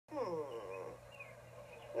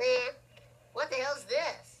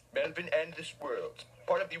Melvin and this world,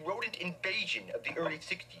 part of the rodent invasion of the early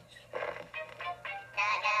 60s. Stuck a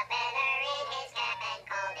feather in his cap and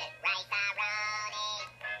called it rice-a-roni.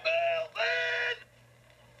 Melvin!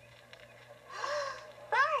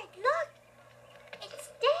 Bart, look! It's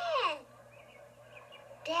Dad!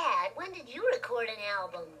 Dad, when did you record an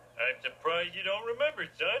album? I'm surprised you don't remember,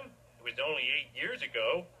 son. It was only 8 years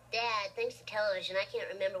ago. Dad, thanks to television, I can't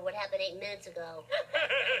remember what happened 8 minutes ago.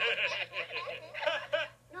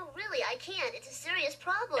 No, really, I can't. It's a serious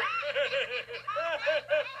problem.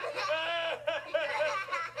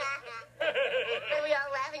 What are we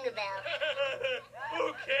all laughing about?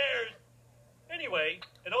 Who cares? Anyway,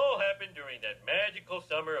 it all happened during that magical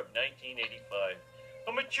summer of 1985.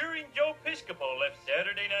 A maturing Joe Piscopo left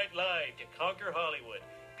Saturday Night Live to conquer Hollywood.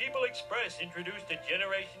 People Express introduced a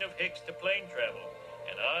generation of hicks to plane travel,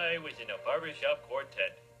 and I was in a barbershop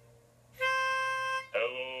quartet.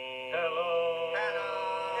 Hello. Hello. Hello.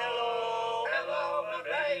 Hello. Hello, my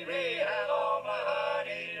baby. Hello, my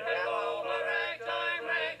honey. Hello, my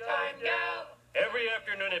ragtime gal. Every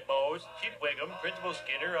afternoon at Moe's, Chief Wiggum, Principal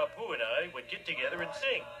Skinner, Apu, and I would get together and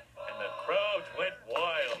sing, and the crowds went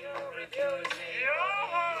wild. You refuse me,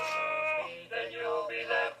 then you'll be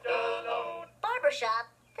left alone. Barbershop?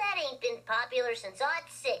 That ain't been popular since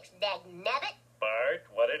 '06, dagnabbit. Bart,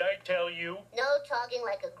 what did I tell you? No talking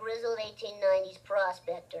like a grizzled 1890s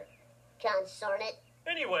prospector. Consarn it.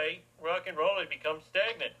 Anyway, rock and roll had become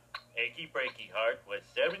stagnant. Achy Breaky Heart was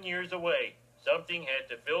 7 years away. Something had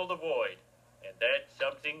to fill the void, and that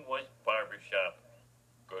something was barbershop.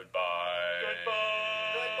 Goodbye.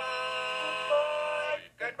 Goodbye. Goodbye.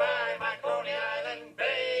 Goodbye, my Coney Island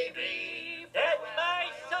baby. That's my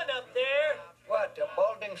son up there. What, the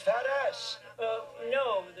balding fat ass?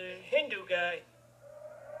 No, the Hindu guy.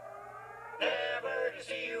 Never to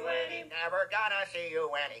see you any. Never gonna see you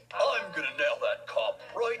any. I'm gonna nail that cop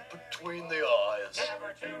right between the eyes.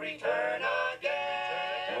 Never to return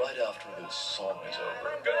again. Right after this song is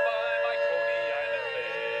over. Goodbye, my Coney